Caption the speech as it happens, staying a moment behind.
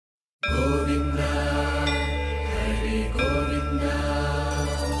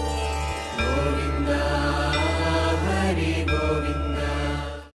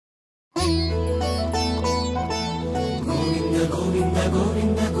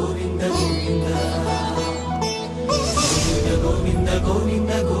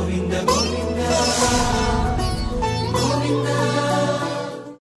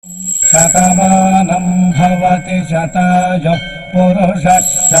शतायुः पुरुषः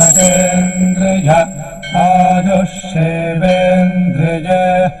शतेन्द्रिय आयुष्येवेन्द्रिये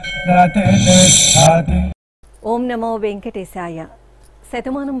प्रतिष्ठति। ఓం నమో వెంకటేశాయ.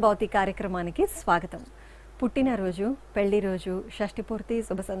 శతమానంభవతి కార్యక్రమానికి స్వాగతం. పుట్టినరోజు, పెళ్లి రోజు, షష్ఠి పూర్తి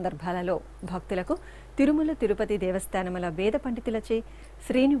శుభ సందర్భాలలో భక్తులకు తిరుమల తిరుపతి దేవస్థానముల వేద పండితులచే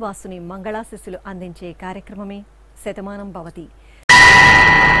శ్రీనివాసుని మంగళాశిస్సులు అందించే కార్యక్రమమే శతమానంభవతి.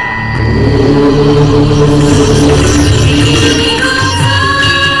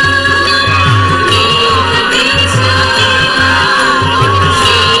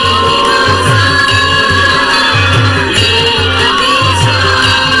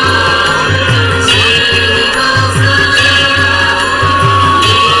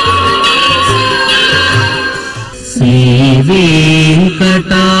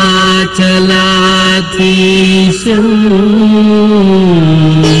 वेङ्कटाचलाधीशं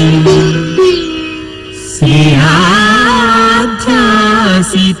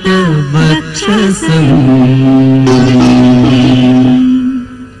श्रीयाध्यासितवक्षसं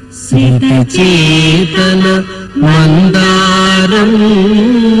सितचेतन मन्दारम्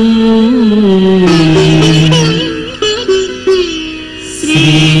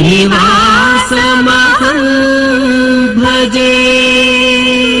श्रीनिवासमहं भजे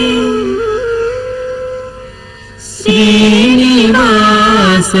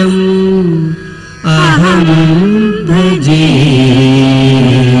श्रीनिवासम् अहं भजे।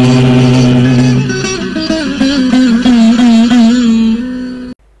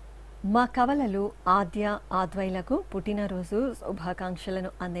 మా కవలలు ఆద్య ఆద్వైలకు పుట్టినరోజు శుభాకాంక్షలను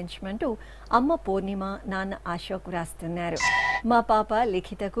అందించమంటూ అమ్మ పూర్ణిమ, నాన్న అశోక్ రాస్తున్నారు. మా పాప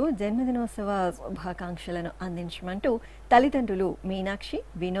లిఖితకు జన్మదినోత్సవ శుభాకాంక్షలను అందించమంటూ తల్లిదండ్రులు మీనాక్షి,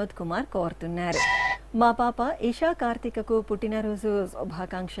 వినోద్ కుమార్ కోరుతున్నారు. మా పాప ఇషా కార్తికకు పుట్టినరోజు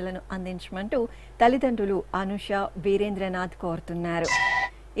శుభాకాంక్షలను అందించమంటూ తల్లిదండ్రులు అనుష, వీరేంద్రనాథ్ కోరుతున్నారు.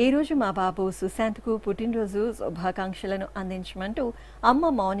 ఈరోజు మా బాబు సుశాంత్కు పుట్టినరోజు శుభాకాంక్షలను అందించమంటూ అమ్మ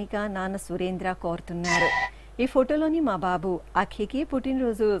మౌనిక, నాన్న సురేంద్ర కోరుతున్నారు. ఈ ఫోటోలోని మా బాబు అఖికి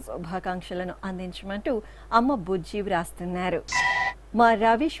పుట్టినరోజు శుభాకాంక్షలను అందించమంటూ అమ్మ బుజ్జి వ్రాస్తున్నారు. మా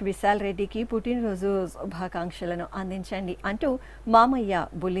రవీష్ విశాల్ రెడ్డికి పుట్టినరోజు శుభాకాంక్షలను అందించండి అంటూ మామయ్య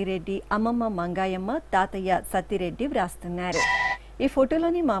బుల్లిరెడ్డి, అమ్మమ్మ మంగాయమ్మ, తాతయ్య సత్తిరెడ్డి వ్రాస్తున్నారు. ఈ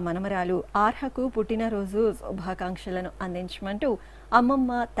ఫోటోలోని మా మనమరాలు ఆర్హకు పుట్టినరోజు శుభాకాంక్షలను అందించమంటూ అమ్మమ్మ,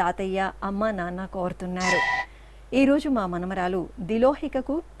 తాతయ్య, అమ్మ, నాన్న కోరుతున్నారు. ఈరోజు మా మనమరాలు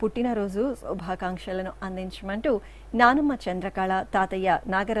దిలోహికకు పుట్టినరోజు శుభాకాంక్షలను అందించమంటూ నానమ్మ చంద్రకళ, తాతయ్య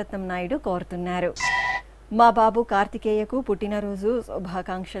నాగరత్నం నాయుడు కోరుతున్నారు. మా బాబు కార్తికేయకు పుట్టినరోజు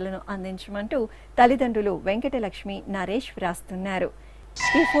శుభాకాంక్షలను అందించమంటూ తల్లిదండ్రులు వెంకటలక్ష్మి, నరేష్ వ్రాస్తున్నారు.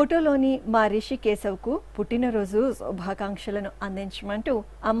 ఈ ఫోటోలోని మా రిషి కేశవ్కు పుట్టినరోజు శుభాకాంక్షలను అందించమంటూ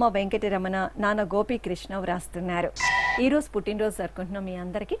అమ్మ వెంకటరమణ, నాన్న గోపీకృష్ణ వ్రాస్తున్నారు. ఈరోజు పుట్టినరోజు జరుపుకుంటున్న మీ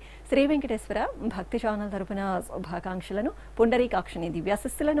అందరికీ శ్రీ వెంకటేశ్వర భక్తి ఛానల్ తరపున శుభాకాంక్షలను, పుండరీకాక్షిని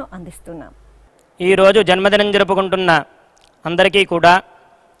దివ్యాశిస్సులను అందిస్తున్నాం. ఈరోజు జన్మదినం జరుపుకుంటున్న అందరికీ కూడా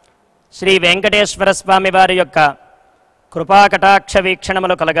శ్రీ వెంకటేశ్వర స్వామి వారి యొక్క కృపాకటాక్ష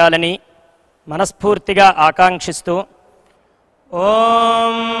వీక్షణములు కలగాలని మనస్ఫూర్తిగా ఆకాంక్షిస్తూ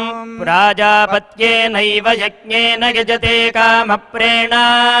ఓం ప్రాజాపత్యేనైవ యజ్ఞేన యజతే కామప్రేణ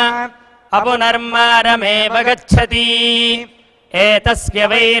అపునర్మారమేవ గచ్చతి ఏతస్య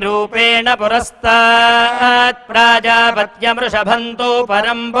వై రూపేణ పురస్తాత్ ప్రాజాపత్యమృషభంతో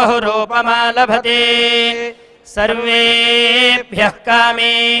పరం బహురూపమాలభతే సర్వేభ్యః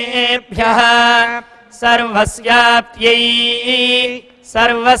కామేభ్యః సర్వస్యాప్త్యై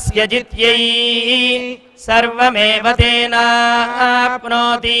సర్వస్య జిత్యై సర్వమేవ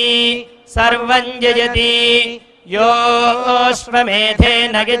తేనాప్నోతి సర్వం జయతి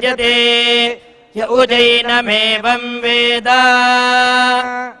యోऽశ్వమేధేన యజతే య ఉజైనమేవం వేద.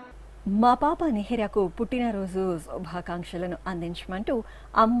 మా పాప నిహిరకు పుట్టినరోజు శుభాకాంక్షలను అందించమంటూ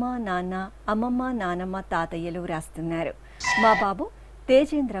అమ్మ, నాన్న, అమ్మమ్మ, నానమ్మ, తాతయ్యలు వ్రాస్తున్నారు. మా బాబు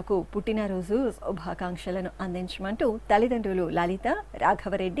తేజేంద్రకు పుట్టినరోజు శుభాకాంక్షలను అందించమంటూ తల్లిదండ్రులు లలిత,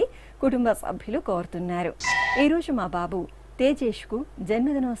 రాఘవరెడ్డి, కుటుంబ సభ్యులు కోరుతున్నారు. ఈరోజు మా బాబు తేజేష్కు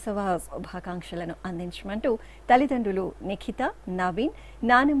జన్మదినోత్సవ శుభాకాంక్షలను అందించమంటూ తల్లిదండ్రులు నిఖిత, నవీన్,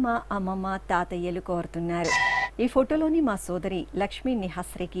 నానమ్మ, అమ్మమ్మ, తాతయ్యలు కోరుతున్నారు. ఈ ఫోటోలోని మా సోదరి లక్ష్మీ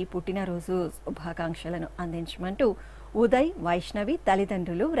నిహాశ్రీకి పుట్టినరోజు శుభాకాంక్షలను అందించమంటూ ఉదయ్, వైష్ణవి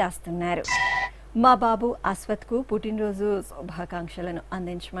తల్లిదండ్రులు వ్రాస్తున్నారు. మా బాబు అశ్వత్కు పుట్టినరోజు శుభాకాంక్షలను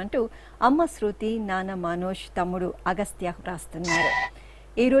అందించమంటూ అమ్మ శృతి, నాన్న మనోజ్, తమ్ముడు అగస్త్య వ్రాస్తున్నారు.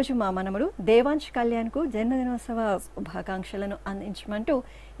 ఈరోజు మా మనముడు దేవాంశ్ కళ్యాణ్కు జన్మదినోత్సవ శుభాకాంక్షలను అందించమంటూ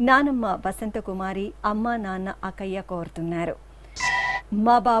నానమ్మ వసంత కుమారి, అమ్మ, నాన్న అక్కయ్య కోరుతున్నారు.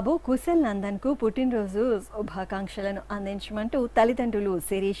 మా బాబు కుశల్ నందన్కు పుట్టినరోజు శుభాకాంక్షలను అందించమంటూ తల్లిదండ్రులు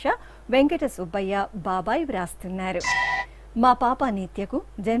శిరీష, వెంకట సుబ్బయ్య బాబాయ్ వ్రాస్తున్నారు. మా పాప నిత్యకు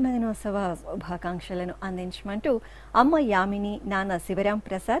జన్మదినోత్సవ శుభాకాంక్షలను అందించమంటూ అమ్మ యామిని, నాన్న శివరాం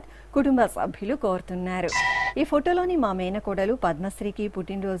ప్రసాద్ కుటుంబ సభ్యులు కోరుతున్నారు. ఈ ఫోటోలోని మా మేనకోడలు పద్మశ్రీకి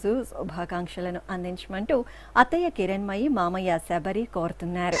పుట్టినరోజు శుభాకాంక్షలను అందించమంటూ అత్తయ్య కిరణ్మయి, మామయ్య శబరి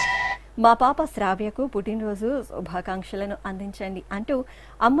కోరుతున్నారు. మా పాప శ్రావ్యకు పుట్టినరోజు శుభాకాంక్షలను అందించండి అంటూ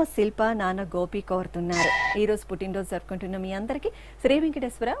అమ్మ శిల్ప, నాన్న గోపి కోరుతున్నారు. ఈరోజు పుట్టినరోజు జరుపుకుంటున్న మీ అందరికీ శ్రీ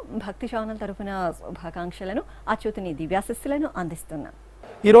వెంకటేశ్వర భక్తి ఛానల్ తరఫున శుభాకాంక్షలను, అచ్యుతుని దివ్యాశిస్సులను అందిస్తున్నాం.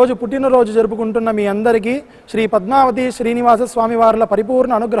 ఈరోజు పుట్టినరోజు జరుపుకుంటున్న మీ అందరికీ శ్రీ పద్మావతి శ్రీనివాస స్వామి వార్ల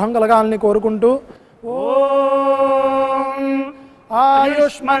పరిపూర్ణ అనుగ్రహం కలగాలని కోరుకుంటూ ఓం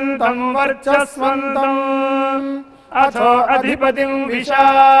ఆయుష్మంతం వర్చస్వంతం అథో అధిపతిం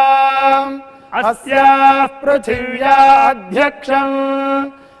విశాం అస్యాః పృథివ్యా అధ్యక్షం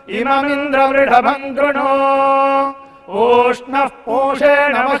ఇమమింద్రవృఢభం కృణో ఓష్ణః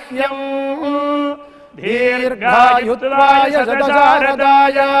పోషేణ మహ్యం దీర్ఘాయుత్వాయ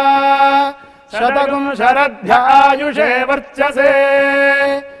శతశారదాయ శతగుం శరధ్యాయుషే వర్చసే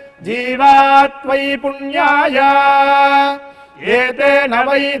జీవాత్వయి పుణ్యాయ ఏతేన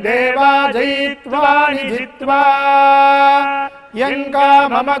వై దేవా జయిత్వాని జిత్వా యం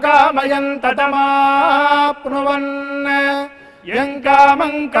కామమ కామయం తతమాప్నువన్ యం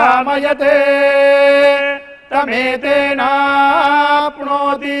కామం కామయతే తమేతేనాప్నోతి.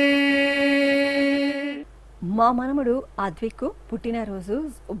 మా మనముడు అద్విక్కు పుట్టినరోజు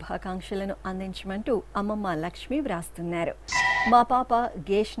శుభాకాంక్షలను అందించమంటూ అమ్మమ్మ లక్ష్మి వ్రాస్తున్నారు. మా పాప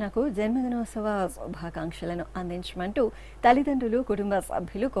గేష్నకు జన్మదినోత్సవ శుభాకాంక్షలను అందించమంటూ తల్లిదండ్రులు కుటుంబ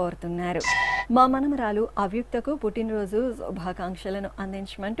సభ్యులు కోరుతున్నారు. మా మనమరాలు అవ్యుక్తకు పుట్టినరోజు శుభాకాంక్షలను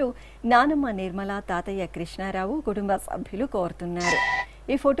అందించమంటూ నానమ్మ నిర్మల, తాతయ్య కృష్ణారావు కుటుంబ సభ్యులు కోరుతున్నారు.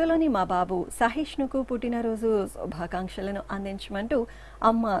 ఈ ఫోటోలోని మా బాబు సహిష్ణుకు పుట్టినరోజు శుభాకాంక్షలను అందించమంటూ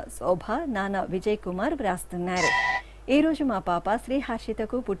అమ్మ శోభ, నాన్న విజయ్ కుమార్ వ్రాస్తున్నారు. ఈరోజు మా పాప శ్రీ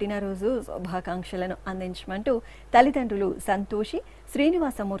హర్షితకు పుట్టినరోజు శుభాకాంక్షలను అందించమంటూ తల్లిదండ్రులు సంతోషి,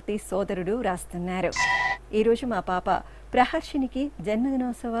 శ్రీనివాసమూర్తి సోదరుడు వ్రాస్తున్నారు. ఈరోజు మా పాప ప్రహర్షినికి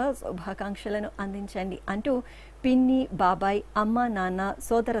జన్మదినోత్సవ శుభాకాంక్షలను అందించండి అంటూ పిన్ని, బాబాయ్, అమ్మ, నాన్న,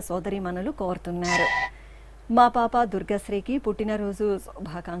 సోదర సోదరీమణులు కోరుతున్నారు. మా పాప దుర్గశ్రీకి పుట్టినరోజు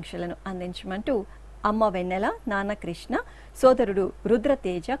శుభాకాంక్షలను అందించమంటూ అమ్మ వెన్నెల, నాన్న కృష్ణ, సోదరుడు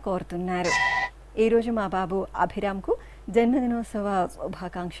రుద్రతేజ కోరుతున్నారు. ఈరోజు మా బాబు అభిరామ్కు జన్మదినోత్సవ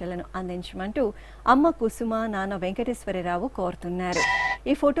శుభాకాంక్షలను అందించమంటూ అమ్మ కుసుమ, నాన్న వెంకటేశ్వరరావు కోరుతున్నారు.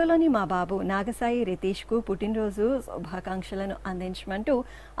 ఈ ఫోటోలోని మా బాబు నాగసాయి రితీష్కు పుట్టినరోజు శుభాకాంక్షలను అందించమంటూ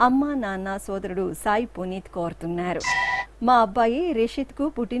అమ్మ, నాన్న, సోదరుడు సాయి పునీత్ కోరుతున్నారు. మా అబ్బాయి రిషిత్కు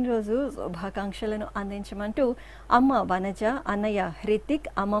పుట్టినరోజు శుభాకాంక్షలను అందించమంటూ అమ్మ వనజ, అన్నయ్య హృతిక్,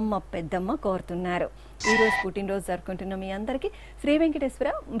 అమ్మమ్మ పెద్దమ్మ కోరుతున్నారు. ఈరోజు పుట్టినరోజు జరుపుకుంటున్న మీ అందరికీ శ్రీ వెంకటేశ్వర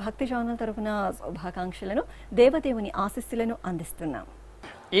భక్తి ఛానల్ తరఫున శుభాకాంక్షలను, దేవదేవుని ఆశీస్సులను అందిస్తున్నాం.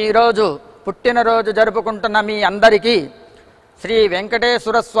 ఈరోజు పుట్టినరోజు జరుపుకుంటున్న మీ అందరికీ శ్రీ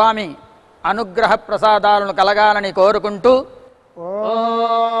వెంకటేశ్వర స్వామి అనుగ్రహ ప్రసాదాలను కలగాలని కోరుకుంటూ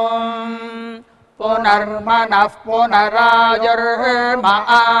ఓం పునర్మనః పునరాయుర్మాగాత్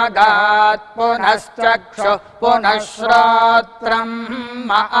పునశ్చక్షు పునఃశ్రోత్రం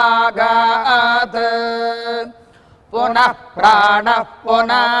మాగాత్ పునః ప్రాణః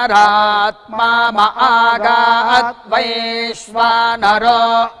పునరాత్మా మాగాత్ వైశ్వానరో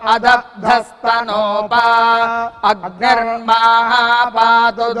అదబ్ధస్తనోపా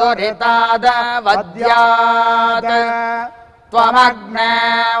అగ్నిర్మాపాతు దురితాదవద్యాత్ త్వమగ్నే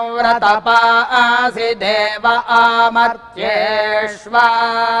వ్రతపాసి దేవ ఆమర్త్యేష్వ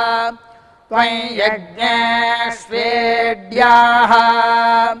త్వం యజ్ఞేష్వేడ్యాః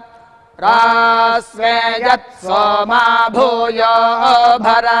రాస్వేయత్ సోమా భూయో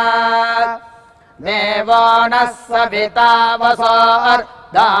భర దేవో నః సవితా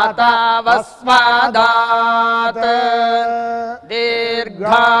వసోర్దాతా వస్వాదాత్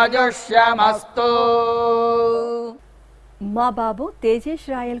దీర్ఘాయుష్యమస్తు. మా బాబు తేజేష్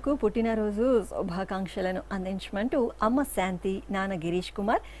రాయల్కు పుట్టినరోజు శుభాకాంక్షలను అందించమంటూ అమ్మ శాంతి, నాన్న గిరీష్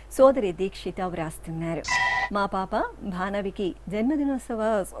కుమార్, సోదరి దీక్షిత వ్రాస్తున్నారు. మా పాప భానవికి జన్మదినోత్సవ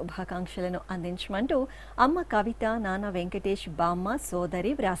శుభాకాంక్షలను అందించమంటూ అమ్మ కవిత, నాన్న వెంకటేష్, బామ్మ,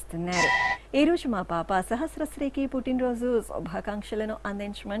 సోదరి వ్రాస్తున్నారు. ఈరోజు మా పాప సహస్రశ్రీకి పుట్టినరోజు శుభాకాంక్షలను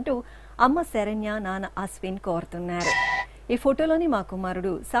అందించమంటూ అమ్మ శరణ్య, నాన్న అశ్విన్ కోరుతున్నారు. ఈ ఫోటోలోని మా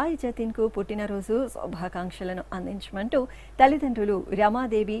కుమారుడు సాయి జతిన్కు పుట్టినరోజు శుభాకాంక్షలను అందించమంటూ తల్లిదండ్రులు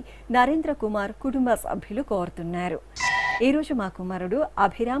రమాదేవి, నరేంద్ర కుమార్ కుటుంబ సభ్యులు కోరుతున్నారు. ఈరోజు మా కుమారుడు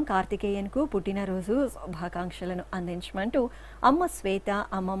అభిరామ్ కార్తికేయన్కు పుట్టినరోజు శుభాకాంక్షలను అందించమంటూ అమ్మ శ్వేత,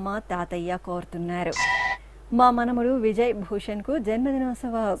 అమ్మమ్మ, తాతయ్య కోరుతున్నారు. మా మనముడు విజయ్ భూషణ్కు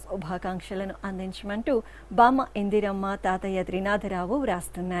జన్మదినోత్సవ శుభాకాంక్షలను అందించమంటూ బామ్మ ఇందిరమ్మ, తాతయ్య త్రినాథరావు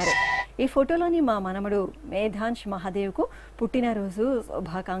వ్రాస్తున్నారు. ఈ ఫోటోలోని మా మనముడు మేధాంశ్ మహాదేవ్కు పుట్టినరోజు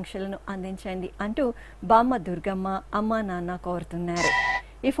శుభాకాంక్షలను అందించండి అంటూ బామ్మ దుర్గమ్మ, అమ్మ, నాన్న కోరుతున్నారు.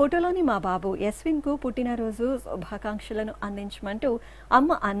 ఈ ఫోటోలోని మా బాబు యశ్విన్కు పుట్టినరోజు శుభాకాంక్షలను అందించమంటూ అమ్మ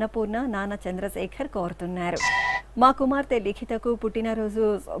అన్నపూర్ణ, నాన్న చంద్రశేఖర్ కోరుతున్నారు. మా కుమార్తె లిఖితకు పుట్టినరోజు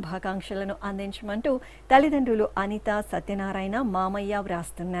శుభాకాంక్షలను అందించమంటూ తల్లిదండ్రులు అనిత, సత్యనారాయణ, మామయ్య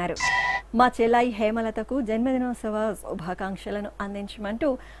వ్రాస్తున్నారు. మా చెల్లాయి హేమలతకు జన్మదినోత్సవ శుభాకాంక్షలను అందించమంటూ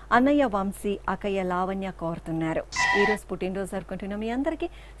అన్నయ్య వంశీ, అక్కయ్య లావణ్య కోరుతున్నారు. ఈరోజు పుట్టినరోజు జరుపుకుంటున్న మీ అందరికీ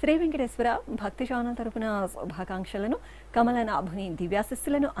శ్రీ వెంకటేశ్వర భక్తి ఛానల్ తరపున శుభాకాంక్షలను, కమలనాభుని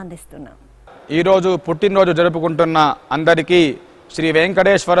దివ్యాశిస్సులను అందిస్తున్నాం. ఈరోజు పుట్టినరోజు జరుపుకుంటున్న అందరికీ శ్రీ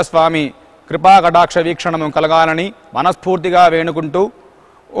వెంకటేశ్వర స్వామి కృపా కటాక్ష వీక్షణము కలగాలని మనస్ఫూర్తిగా వేణుకుంటూ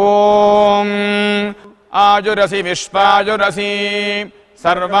ఓం ఆయురసి విశ్వాయురసి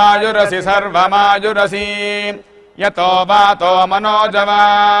సర్వాయురసి సర్వమాయురసి యతో వాతో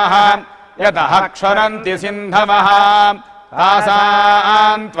మనోజవాః యతః క్షరంతి సింధవః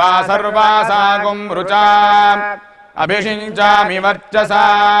తాసాం త్వా సర్వాసాగుం రుచాం అభిషించామి వర్చసా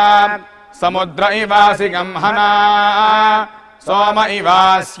సముద్ర ఇవాసి గంహనా సోమ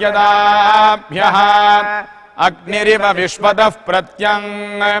ఇవాస్యదాభ్యః అగ్నిరివ విశ్వతః ప్రత్యం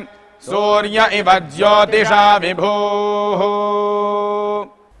సూర్య ఇవ జ్యోతిషా విభూః.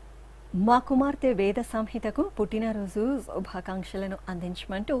 మా కుమార్తె వేద సంహితకు పుట్టినరోజు శుభాకాంక్షలను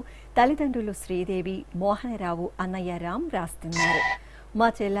అందించమంటూ తల్లిదండ్రులు శ్రీదేవి, మోహనరావు, అన్నయ్య రామ్ రాస్తున్నారు. మా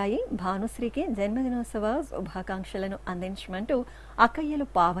చెల్లాయి భానుశ్రీకి జన్మదినోత్సవ శుభాకాంక్షలను అందించమంటూ అక్కయ్యలు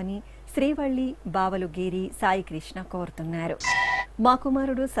పావని, శ్రీవల్లి, బావలు గిరి, సాయి కృష్ణ కోరుతున్నారు. మా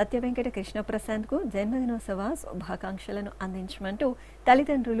కుమారుడు సత్యవెంకట కృష్ణప్రసాద్కు జన్మదినోత్సవ శుభాకాంక్షలను అందించమంటూ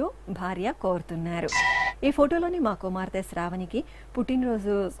తల్లిదండ్రులు, భార్య కోరుతున్నారు. ఈ ఫోటోలోని మా కుమార్తె శ్రావణికి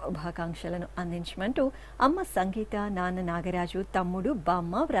పుట్టినరోజు శుభాకాంక్షలను అందించమంటూ అమ్మ సంగీత, నాన్న నాగరాజు, తమ్ముడు,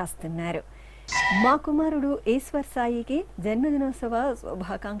 బామ్మ వ్రాస్తున్నారు. మా కుమారుడు ఈశ్వర్ సాయికి జన్మదినోత్సవ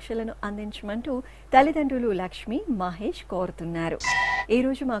శుభాకాంక్షలను అందించమంటూ తల్లిదండ్రులు లక్ష్మి, మహేష్ కోరుతున్నారు.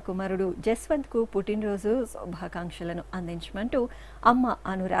 ఈరోజు మా కుమారుడు జస్వంత్కు పుట్టినరోజు శుభాకాంక్షలను అందించమంటూ అమ్మ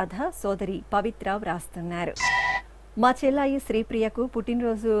అనురాధ, సోదరి పవిత్ర వ్రాస్తున్నారు. మా చెల్లాయి శ్రీప్రియకు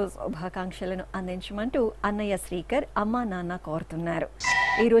పుట్టినరోజు శుభాకాంక్షలను అందించమంటూ అన్నయ్య శ్రీకర్, అమ్మ, నాన్న కోరుతున్నారు.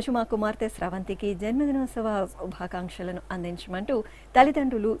 ఈరోజు మా కుమార్తె స్రవంతికి జన్మదినోత్సవ శుభాకాంక్షలను అందించమంటూ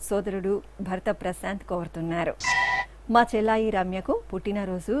తల్లిదండ్రులు, సోదరుడు, భర్త ప్రశాంత్ కోరుతున్నారు. మా చెల్లాయి రమ్యకు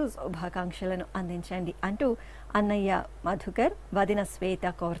పుట్టినరోజు శుభాకాంక్షలను అందించండి అంటూ అన్నయ్య మధుకర్, వదిన శ్వేత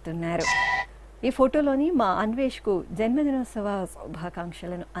కోరుతున్నారు. ఈ ఫోటోలోని మా అన్వేష్కు జన్మదినోత్సవ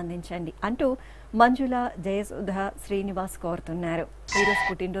శుభాకాంక్షలను అందించండి అంటూ మంజుల, జయసుధ, శ్రీనివాస్ కోరుతున్నారు. ఈరోజు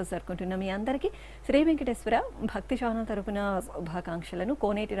పుట్టినరోజు జరుపుకుంటున్న మీ అందరికీ శ్రీ వెంకటేశ్వర భక్తి ఛానల్ తరపున శుభాకాంక్షలను,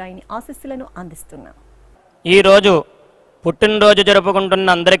 కోనేటి రాయిని ఆశీస్సులను అందిస్తున్నాం. ఈరోజు పుట్టినరోజు జరుపుకుంటున్న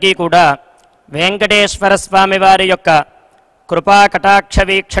అందరికీ కూడా వెంకటేశ్వర స్వామి వారి యొక్క కృపా కటాక్ష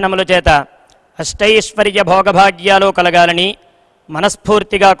వీక్షణముల చేత అష్టైశ్వర్య భోగభాగ్యాలు కలగాలని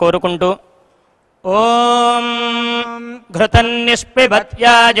మనస్ఫూర్తిగా కోరుకుంటూ ఓం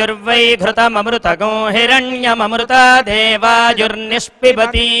ఘృతన్నిష్పిబత్యాజుర్వై ఘృతమమృతగో హిరణ్యమమృతా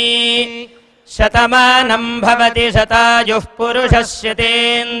దేవాజుర్నిష్పిబతి శతమానం భవతి శతాయుః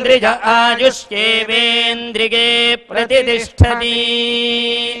పురుషస్యతేంద్రియ ఆయుష్యేవేంద్రిగే ప్రతిష్టతి.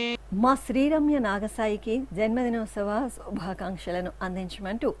 మా శ్రీరమ్య నాగసాయికి జన్మదినోత్సవ శుభాకాంక్షలను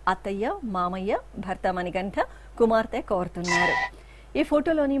అందించమంటూ అత్తయ్య, మామయ్య, భర్త మణికంఠ, కుమార్తె కోరుతున్నారు. ఈ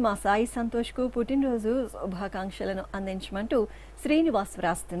ఫోటోలోని మా సాయి సంతోష్కు పుట్టినరోజు శుభాకాంక్షలను అందించమంటూ శ్రీనివాస్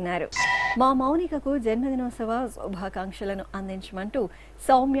వ్రాస్తున్నారు. మా మౌనికకు జన్మదినోత్సవ శుభాకాంక్షలను అందించమంటూ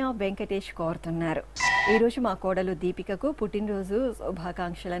సౌమ్య, వెంకటేష్ కోరుతున్నారు. ఈరోజు మా కోడలు దీపికకు పుట్టినరోజు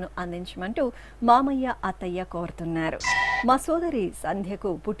శుభాకాంక్షలను అందించమంటూ మామయ్య, అత్తయ్య కోరుతున్నారు. మా సోదరి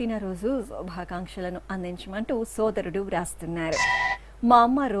సంధ్యకు పుట్టినరోజు శుభాకాంక్షలను అందించమంటూ సోదరుడు వ్రాస్తున్నారు. మా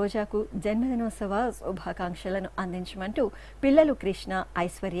అమ్మ రోజాకు జన్మదినోత్సవ శుభాకాంక్షలను అందించమంటూ పిల్లలు కృష్ణ,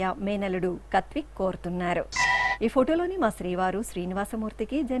 ఐశ్వర్య, మేనలుడు కత్విక్ కోరుతున్నారు. ఈ ఫోటోలోని మా శ్రీవారు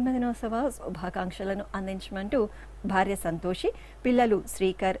శ్రీనివాసమూర్తికి జన్మదినోత్సవ శుభాకాంక్షలను అందించమంటూ భార్య సంతోషి, పిల్లలు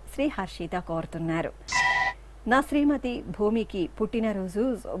శ్రీకర్, శ్రీ హర్షిత కోరుతున్నారు. నా శ్రీమతి భూమికి పుట్టినరోజు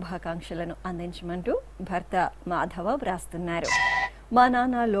శుభాకాంక్షలను అందించమంటూ భర్త మాధవ వ్రాస్తున్నారు. మా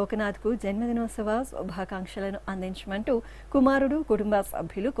నాన్న లోకనాథ్కు జన్మదినోత్సవ శుభాకాంక్షలను అందించమంటూ కుమారుడు, కుటుంబ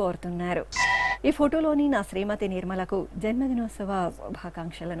సభ్యులు కోరుతున్నారు. ఈ ఫోటోలోని నా శ్రీమతి నిర్మలకు జన్మదినోత్సవ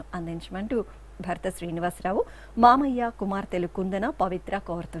శుభాకాంక్షలను అందించమంటూ భర్త శ్రీనివాసరావు, మామయ్య, కుమార్తెలు కుందన, పవిత్ర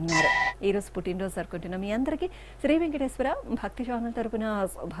కోరుతున్నారు. ఈరోజు పుట్టినరోజు జరుపుకుంటున్న మీ అందరికీ శ్రీ వెంకటేశ్వర భక్తి ఛానల్ తరపున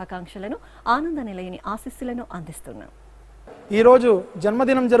శుభాకాంక్షలను, ఆనంద నిలయని ఆశీస్సులను అందిస్తున్నాం. ఈరోజు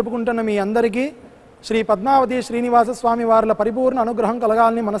జన్మదినం జరుపుకుంటున్న మీ అందరికీ శ్రీ పద్మావతి శ్రీనివాస స్వామి వార్ల పరిపూర్ణ అనుగ్రహం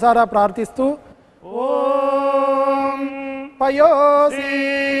కలగాలని మనసారా ప్రార్థిస్తూ ఓం పయోసి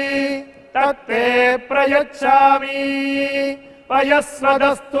తత్తే ప్రయచ్చామి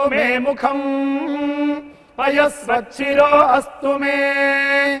పయస్వదస్తు మే ముఖం పయస్వచ్చిరో అస్తు మే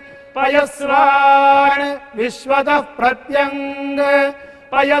పయస్వాన్ విశ్వతః ప్రత్యంగ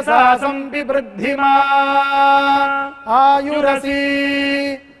పయసా సంపివృద్ధిమా ఆయురసి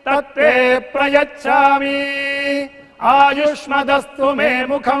తత్తే ప్రయచ్చామి ఆయుష్మదస్తు మే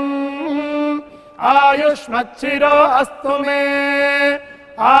ముఖం ఆయుష్మచ్చిరో అస్తు మే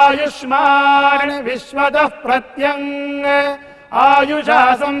ఆయుష్మాన్ విశ్వతః ప్రత్యంగ ఆయుషా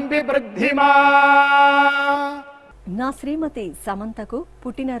సంపివృద్ధిమా. నా శ్రీమతి సమంతకు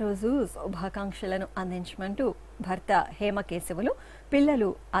పుట్టినరోజు శుభాకాంక్షలను అందించమంటూ భర్త హేమకేశవులు, పిల్లలు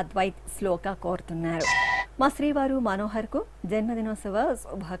అద్వైత్, శ్లోక కోరుతున్నారు. మా శ్రీవారు మనోహర్కు జన్మదినోత్సవ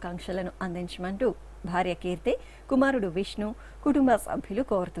శుభాకాంక్షలను అందించమంటూ భార్య కీర్తి, కుమారుడు విష్ణు, కుటుంబ సభ్యులు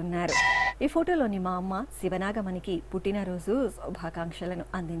కోరుతున్నారు. ఈ ఫోటోలోని మా అమ్మ శివనాగమణికి పుట్టినరోజు శుభాకాంక్షలను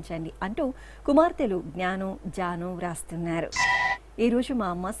అందించండి అంటూ కుమార్తెలు జ్ఞాను, జాను వ్రాస్తున్నారు. ఈరోజు మా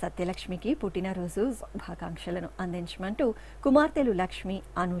అమ్మ సత్యలక్ష్మికి పుట్టినరోజు శుభాకాంక్షలను అందించమంటూ కుమార్తెలు లక్ష్మి,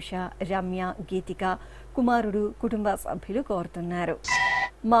 అనుష, రమ్య, గీతిక, కుమారుడు, కుటుంబ సభ్యులు కోరుతున్నారు.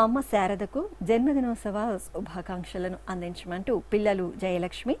 మా అమ్మ శారదకు జన్మదినోత్సవ శుభాకాంక్షలను అందించమంటూ పిల్లలు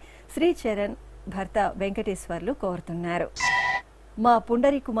జయలక్ష్మి, శ్రీచరణ్, భర్త వెంకటేశ్వర్లు కోరుతున్నారు. మా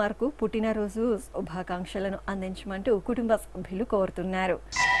పుండరి కుమార్కు పుట్టినరోజు శుభాకాంక్షలను అందించమంటూ కుటుంబ సభ్యులు కోరుతున్నారు.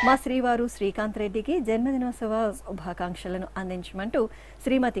 మా శ్రీవారు శ్రీకాంత్ రెడ్డికి జన్మదినోత్సవ శుభాకాంక్షలను అందించమంటూ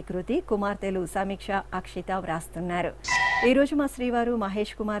శ్రీమతి కృతి, కుమార్తెలు సమీక్ష, అక్షిత వ్రాస్తున్నారు. ఈరోజు మా శ్రీవారు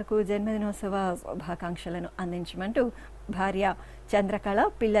మహేష్ కుమార్కు జన్మదినోత్సవ శుభాకాంక్షలను అందించమంటూ భార్య చంద్రకళ,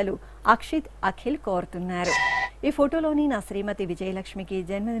 పిల్లలు అక్షిత్, అఖిల్ కోరుతున్నారు. ఈ ఫోటోలోని నా శ్రీమతి విజయలక్ష్మికి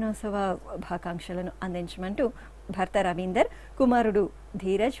జన్మదినోత్సవ శుభాకాంక్షలను అందించమంటూ భర్త రవీందర్, కుమారుడు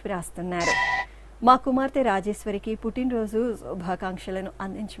ధీరజ్ వ్రాస్తున్నారు. మా కుమార్తె రాజేశ్వరికి పుట్టినరోజు శుభాకాంక్షలను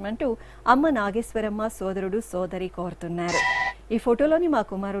అందించమంటూ అమ్మ నాగేశ్వరమ్మ, సోదరుడు, సోదరి కోరుతున్నారు. ఈ ఫోటోలోని మా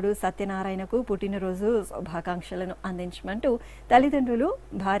కుమారుడు సత్యనారాయణకు పుట్టినరోజు శుభాకాంక్షలను అందించమంటూ తల్లిదండ్రులు,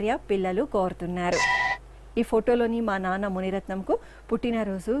 భార్య, పిల్లలు కోరుతున్నారు. ఈ ఫోటోలోని మా నాన్న మునిరత్నంకు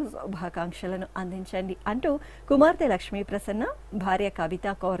పుట్టినరోజు శుభాకాంక్షలను అందించండి అంటూ కుమార్తె లక్ష్మీ ప్రసన్న, భార్య కవిత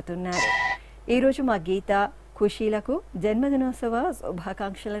కోరుతున్నారు. ఈరోజు మా గీత, ఖుషీలకు జన్మదినోత్సవ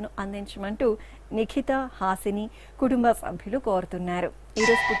శుభాకాంక్షలను అందించమంటూ నిఖిత, హాసిని, కుటుంబ సభ్యులు కోరుతున్నారు.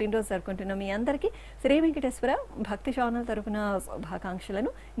 ఈరోజు పుట్టినరోజు జరుపుకుంటున్న మీ అందరికీ శ్రీ వెంకటేశ్వర భక్తి ఛానల్ తరపున శుభాకాంక్షలను,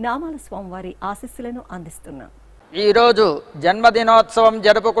 నామాల స్వామివారి ఆశీస్సులను అందిస్తున్నాం. ఈరోజు జన్మదినోత్సవం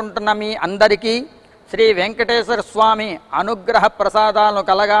జరుపుకుంటున్న మీ అందరికీ శ్రీ వెంకటేశ్వర స్వామి అనుగ్రహ ప్రసాదాలను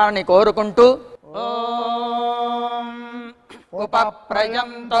కలగాలని కోరుకుంటూ ఓం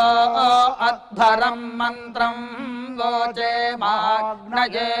ఉపప్రయంతో అధ్వరం మంత్రం వోచే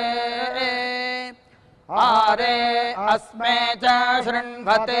మాగ్నయే ఆరే అస్మే చ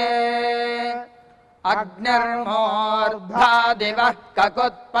శృణ్వతే అగ్నిర్మూర్ధ్వా దివః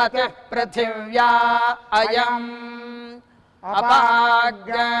కకుత్పతిః పృథివ్యా అయం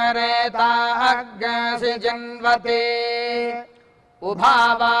అపాగ్రేతాగ్సి జన్వతే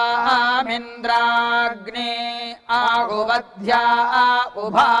ఉభావామింద్రాగ్నే ఆహువధ్యా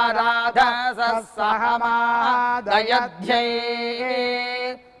ఉభారాధసహమాదయధ్యై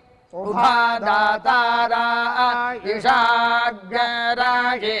ఉభాదాతారా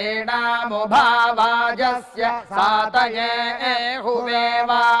ఇషాగ్రాయేణాముభావాజస్య సాతయే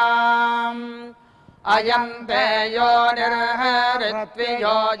హువేవాం అయంతే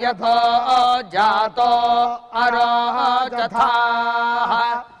యోనిర్హరిత్వియో యథో జాతో అరోచథాః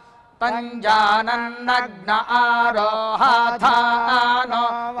తంజానన్నగ్న ఆరోహాథానో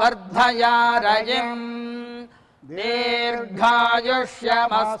వర్ధయారయిం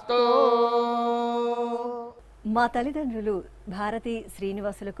దీర్ఘాయుష్యమస్తు. మా తల్లిదండ్రులు భారతి,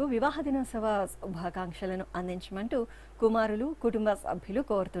 శ్రీనివాసులకు వివాహ దినోత్సవ శుభాకాంక్షలను అందించమంటూ కుమారులు, కుటుంబ సభ్యులు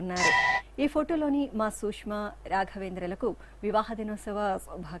కోరుతున్నారు. ఈ ఫోటోలోని మా సుష్మా, రాఘవేంద్రలకు వివాహ దినోత్సవ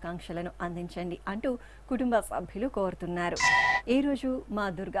శుభాకాంక్షలను అందించండి అంటూ కుటుంబ సభ్యులు కోరుతున్నారు. ఈరోజు మా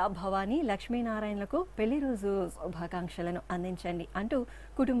దుర్గా, భవానీ, లక్ష్మీనారాయణలకు పెళ్లి రోజు శుభాకాంక్షలను అందించండి అంటూ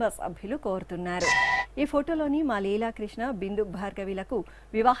కుటుంబ సభ్యులు కోరుతున్నారు. ఈ ఫోటోలోని మా లీలాకృష్ణ, బిందు భార్గవిలకు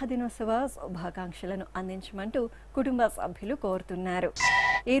వివాహ దినోత్సవ శుభాకాంక్షలను అందించమంటూ కుటుంబ సభ్యులు కోరుతున్నారు.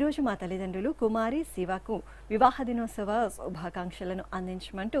 ఈ రోజు మా తల్లిదండ్రులు కుమారి శివకు వివాహ దినోత్సవ శుభాకాంక్షలను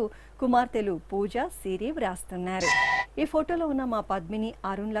అందించమంటూ కుమార్తెలు పూజ సిరి వ్రాస్తున్నారు. ఈ ఫోటోలో ఉన్న మా పద్మిని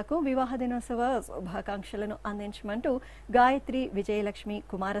అరుణ్లకు వివాహ దినోత్సవ శుభాకాంక్షలను అందించమంటూ గాయత్రి విజయలక్ష్మి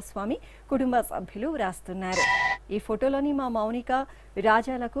కుమారస్వామి కుటుంబ సభ్యులు వ్రాస్తున్నారు. ఈ ఫోటోలోని మా మౌనిక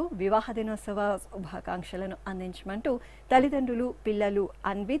రాజాలకు వివాహ దినోత్సవ శుభాకాంక్షలను అందించమంటూ తల్లిదండ్రులు పిల్లలు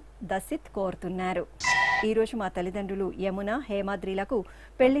అన్విత్ దసిత్ కోరుతున్నారు. ఈ రోజు మా తల్లిదండ్రులు యమున హేమాద్రిలకు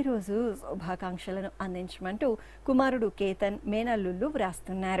పెళ్లి రోజు శుభాకాంక్షలను అందించమంటూ కుమారుడు కేతన్ మేనల్లుళ్ళు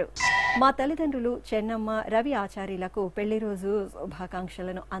వ్రాస్తున్నారు. మా తల్లిదండ్రులు చెన్నమ్మ రవి ఆచార్యులకు పెళ్లి రోజు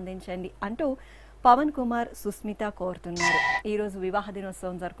శుభాకాంక్షలను అందించండి అంటూ పవన్ కుమార్ సుస్మిత కోరుతున్నారు. ఈ రోజు వివాహ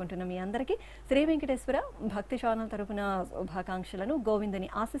దినోత్సవం జరుపుకుంటున్న మీ అందరికీ శ్రీ వెంకటేశ్వర భక్తి ఛానల్ తరపున శుభాకాంక్షలను గోవిందుని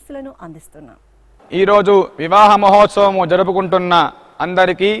ఆశీస్సులను అందిస్తున్నాం. ఈరోజు వివాహ మహోత్సవము జరుపుకుంటున్న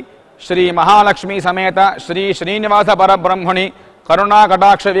అందరికీ శ్రీ మహాలక్ష్మి సమేత శ్రీ శ్రీనివాస పరబ్రహ్మణి కరుణా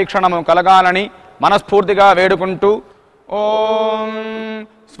కటాక్ష వీక్షణము కలగాలని మనస్ఫూర్తిగా వేడుకుంటూ ఓం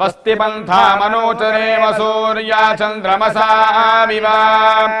స్వస్తి పంథా మనోచరేమ సూర్యా చంద్రమసావివ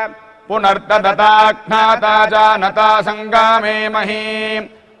పునర్దదతాజ్ఞాతా జానతా సంగామే మహీ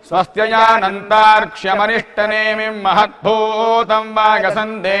స్వస్త్యయానంతార్క్ష్యమనిష్టనేమిం మహద్భూతం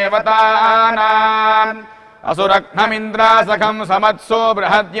వాగసం దేవతానాం అసురఘ్నమింద్రాసఖం సమత్సో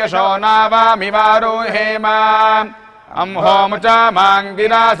బృహద్యశో నావామివారోహేమ అంహోముచా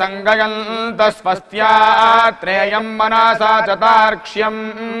మాంగిరా సంగయంతస్వస్త్యాత్రేయం మనసా చతార్క్ష్యం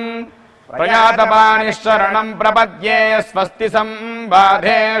ప్రయాతపానిశరణం ప్రపద్యే స్వస్తి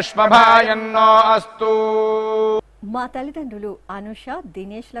సంబాధేష్వభాయన్నో అస్తు. మా తల్లిదండ్రులు అనుష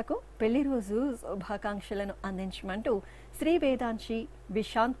దినేష్లకు పెళ్లి రోజు శుభాకాంక్షలను అందించమంటూ శ్రీ వేదాంశి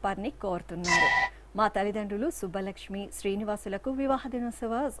విశాంత్ పర్నిక్ కోరుతున్నారు. మా తల్లిదండ్రులు సుబ్బలక్ష్మి శ్రీనివాసులకు వివాహ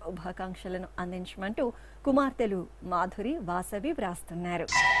దినోత్సవ శుభాకాంక్షలను అందించమంటూ కుమార్తెలు మాధురి వాసవి వ్రాస్తున్నారు.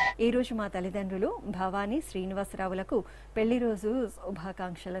 ఈ రోజు మా తల్లిదండ్రులు భవానీ శ్రీనివాసరావులకు పెళ్లి రోజు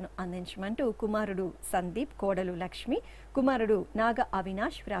శుభాకాంక్షలను అందించమంటూ కుమారుడు సందీప్ కోడలు లక్ష్మి కుమారుడు నాగ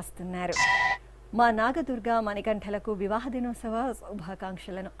అవినాష్ వ్రాస్తున్నారు. మా నాగదుర్గ మణికంఠలకు వివాహ దినోత్సవ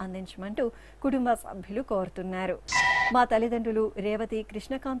శుభాకాంక్షలను అందించమంటూ కుటుంబ సభ్యులు కోరుతున్నారు. మా తల్లిదండ్రులు రేవతి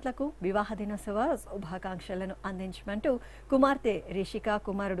కృష్ణకాంత్లకు వివాహ దినోత్సవ శుభాకాంక్షలను అందించమంటూ కుమార్తె రిషిక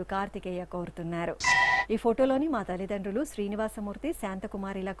కుమారుడు కార్తికేయ కోరుతున్నారు. ఈ ఫోటోలోని మా తల్లిదండ్రులు శ్రీనివాసమూర్తి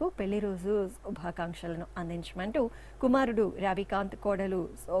శాంతకుమారిలకు పెళ్లి రోజు శుభాకాంక్షలను అందించమంటూ కుమారుడు రవికాంత్ కోడలు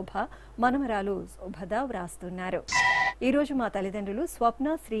శోభ మనమరాలు శోభద వ్రాస్తున్నారు. ఈ రోజు మా తల్లిదండ్రులు స్వప్న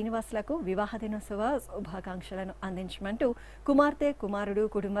శ్రీనివాసులకు వివాహ దినోత్సవ శుభాకాంక్షలను అందించమంటూ కుమార్తె కుమారుడు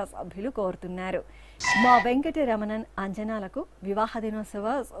కుటుంబ సభ్యులు కోరుతున్నారు. మా వెంకటరమణన్ అంజనాలకు వివాహ దినోత్సవ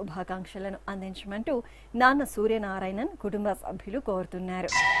శుభాకాంక్షలను అందించమంటూ నాన్న సూర్యనారాయణన్ కుటుంబ సభ్యులు కోరుతున్నారు.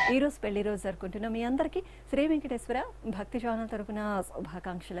 ఈ రోజు పెళ్లి రోజు జరుపుకుంటున్న మీ అందరికీ శ్రీ వెంకటేశ్వర భక్తి ఛానల్ తరపున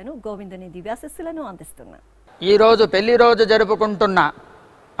శుభాకాంక్షలను గోవిందుని దివ్యాశీస్సులను అందిస్తున్నాం. ఈ రోజు పెళ్లి రోజు జరుపుకుంటున్న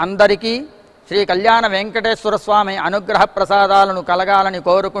అందరికీ శ్రీ కళ్యాణ వెంకటేశ్వర స్వామి అనుగ్రహ ప్రసాదాలను కలగాలని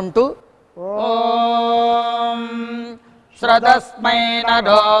కోరుకుంటూ ఓం శ్రదస్మై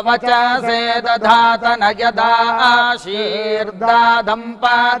నరో వచసే దధాత నయదాశీర్దాదం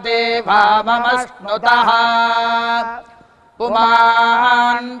పాదే భామమశ్నుతః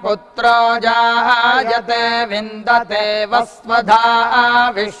పుమాన్ పుత్రో జాయతే విందతే వస్వధా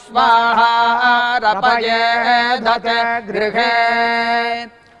విశ్వాహారపయేధతే గృహే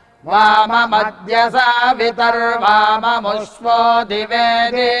వామమద్య సావితర్వామముష్వో దివే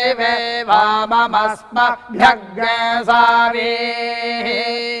దివే వామమస్మభ్యగ్నే సావీః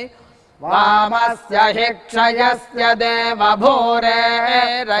వామస్య హి క్షయస్య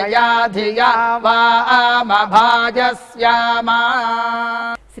దేవభూరేరయా ధియా వామభాజస్యామా.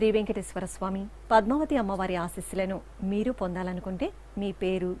 శ్రీ వెంకటేశ్వర స్వామి పద్మావతి అమ్మవారి ఆశీస్సులను మీరు పొందాలనుకుంటే మీ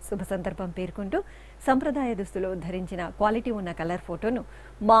పేరు శుభ సందర్భం పేర్కొంటూ సంప్రదాయ దుస్తులు ధరించిన క్వాలిటీ ఉన్న కలర్ ఫోటోను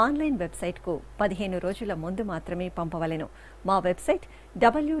మా ఆన్లైన్ వెబ్సైట్కు 15 రోజుల ముందు మాత్రమే పంపవలెను. మా వెబ్సైట్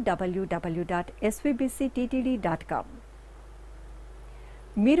www.svbcttd.com.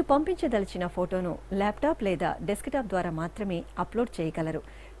 మీరు పంపించదలిచిన ఫోటోను ల్యాప్టాప్ లేదా డెస్క్టాప్ ద్వారా మాత్రమే అప్లోడ్ చేయగలరు.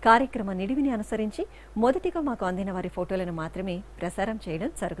 కార్యక్రమ నిడివిని అనుసరించి మొదటిగా మాకు అందిన వారి ఫోటోలను మాత్రమే ప్రసారం చేయడం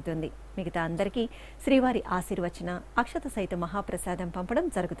జరుగుతుంది. మిగతా అందరికీ శ్రీవారి ఆశీర్వచన అక్షత సహిత మహాప్రసాదం పంపడం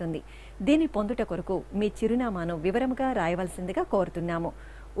జరుగుతుంది. దీన్ని పొందుట కొరకు మీ చిరునామాను వివరముగా రాయవలసిందిగా కోరుతున్నాము.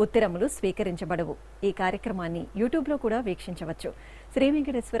 ఉత్తరములు స్వీకరించబడవు. ఈ కార్యక్రమాన్ని యూట్యూబ్లో కూడా వీక్షించవచ్చు. శ్రీ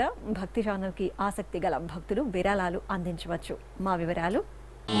వెంకటేశ్వర భక్తి ఛానల్కి ఆసక్తి గల భక్తులు విరాళాలు అందించవచ్చు. మా వివరాలు